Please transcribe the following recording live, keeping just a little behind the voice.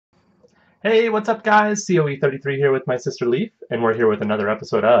Hey, what's up, guys? COE33 here with my sister Leaf, and we're here with another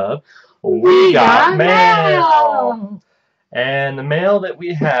episode of We We Got got Mail! mail. And the mail that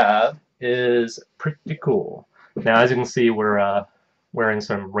we have is pretty cool. Now, as you can see, we're wearing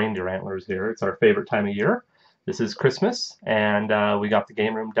some reindeer antlers here. It's our favorite time of year. This is Christmas, and we got the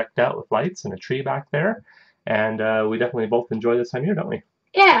game room decked out with lights and a tree back there. And we definitely both enjoy this time of year, don't we?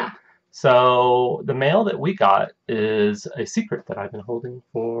 Yeah. So the mail that we got is a secret that I've been holding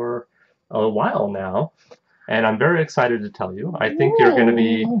for a while now, and I'm very excited to tell you. I think you're going to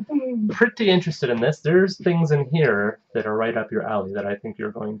be Ooh. pretty interested in this. There's things in here that are right up your alley that I think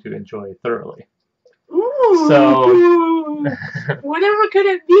you're going to enjoy thoroughly. So, Ooh. Whatever could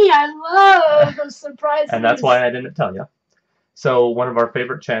it be? I love those surprises. and that's why I didn't tell you. So one of our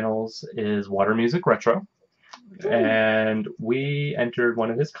favorite channels is Water Music Retro, and we entered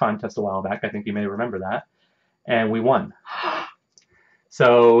one of his contests a while back. I think you may remember that, and we won.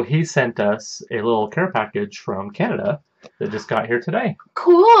 So he sent us a little care package from Canada that just got here today.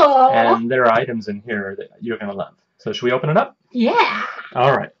 Cool. And there are items in here that you're going to love. So should we open it up? Yeah.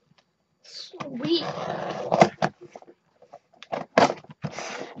 All right. Sweet.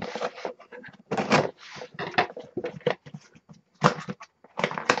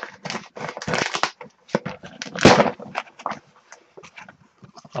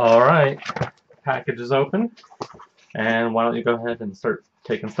 All right. Package is open. And why don't you go ahead and start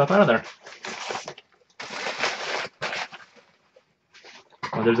taking stuff out of there?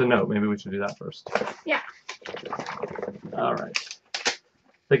 Oh, there's a note. Maybe we should do that first. Yeah. All right.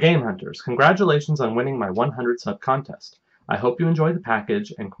 The Game Hunters, congratulations on winning my 100 sub contest. I hope you enjoy the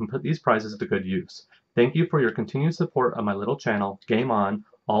package and can put these prizes to good use. Thank you for your continued support of my little channel. Game on.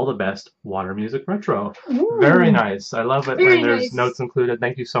 All the best, Water Music Retro. Ooh. Very nice. I love it Very when there's nice. notes included.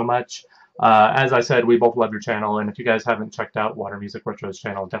 Thank you so much. As I said, we both love your channel, and if you guys haven't checked out Water Music Retro's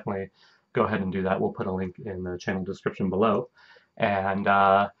channel, definitely go ahead and do that. We'll put a link in the channel description below. And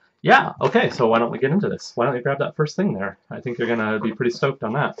yeah, okay, so why don't we get into this? Why don't you grab that first thing there? I think you're going to be pretty stoked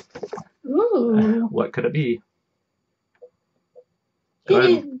on that. Ooh. What could it be? It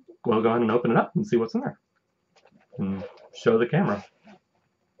is. We'll go ahead and open it up and see what's in there. And show the camera.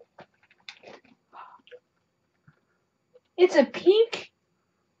 It's a pink.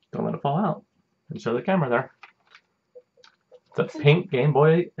 Don't let it fall out. And show the camera there. It's a pink Game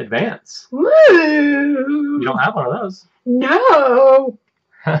Boy Advance. Ooh. You don't have one of those. No.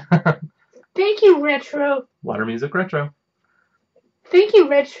 Thank you, Retro. Water Music Retro. Thank you,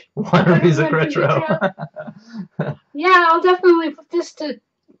 Rich. Water Music Retro. Yeah, I'll definitely put this to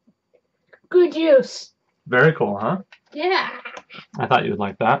good use. Very cool, huh? Yeah. I thought you would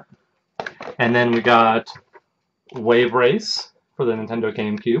like that. And then we got Wave Race for the Nintendo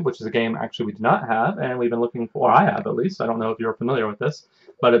GameCube, which is a game actually we do not have, and we've been looking for. I have, at least. I don't know if you're familiar with this,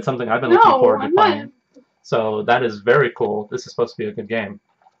 but it's something I've been looking forward to playing. So that is very cool. This is supposed to be a good game.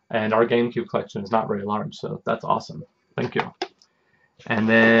 And our GameCube collection is not very large, so that's awesome. Thank you. And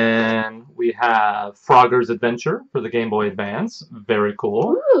then we have Frogger's Adventure for the Game Boy Advance. Very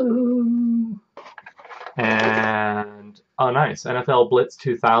cool. Ooh. And, oh nice, NFL Blitz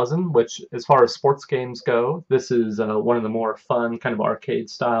 2000, which as far as sports games go, this is one of the more fun, kind of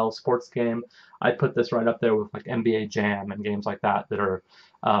arcade-style sports game. I'd put this right up there with like NBA Jam and games like that that are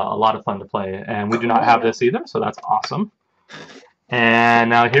a lot of fun to play. And we do not have this either, so that's awesome. And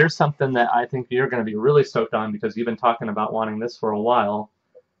now here's something that I think you're going to be really stoked on because you've been talking about wanting this for a while.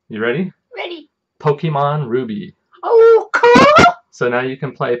 You ready? Ready. Pokemon Ruby. Oh, cool. So now you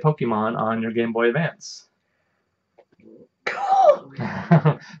can play Pokemon on your Game Boy Advance. Cool.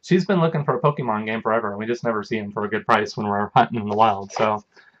 She's been looking for a Pokemon game forever, and we just never see them for a good price when we're hunting in the wild. So,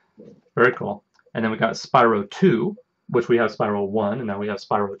 very cool. And then we got Spyro 2, which we have Spyro 1, and now we have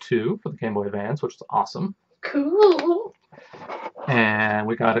Spyro 2 for the Game Boy Advance, which is awesome. Cool. And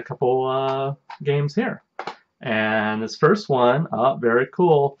we got a couple games here. And this first one, very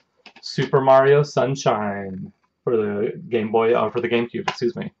cool, Super Mario Sunshine for the Game Boy, for the GameCube,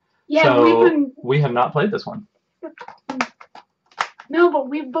 excuse me. Yeah, so we have not played this one. No, but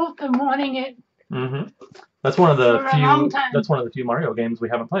we've both been wanting it. Mm-hmm. That's one of the for a long time. That's one of the few Mario games we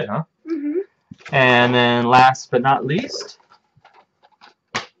haven't played, huh? Mm-hmm. And then last but not least,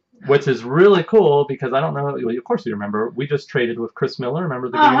 which is really cool because I don't know, of course you remember, we just traded with Chris Miller. Remember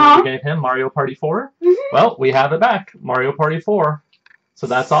the game that we gave him, Mario Party 4? Mm-hmm. Well, we have it back, Mario Party 4. So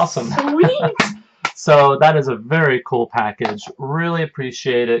that's awesome. Sweet. So that is a very cool package. Really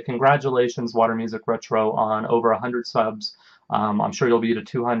appreciate it. Congratulations, Water Music Retro, on over 100 subs. I'm sure you'll be to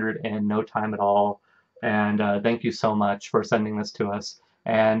 200 in no time at all. And thank you so much for sending this to us.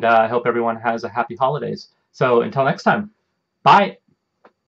 And I hope everyone has a happy holidays. So until next time, bye.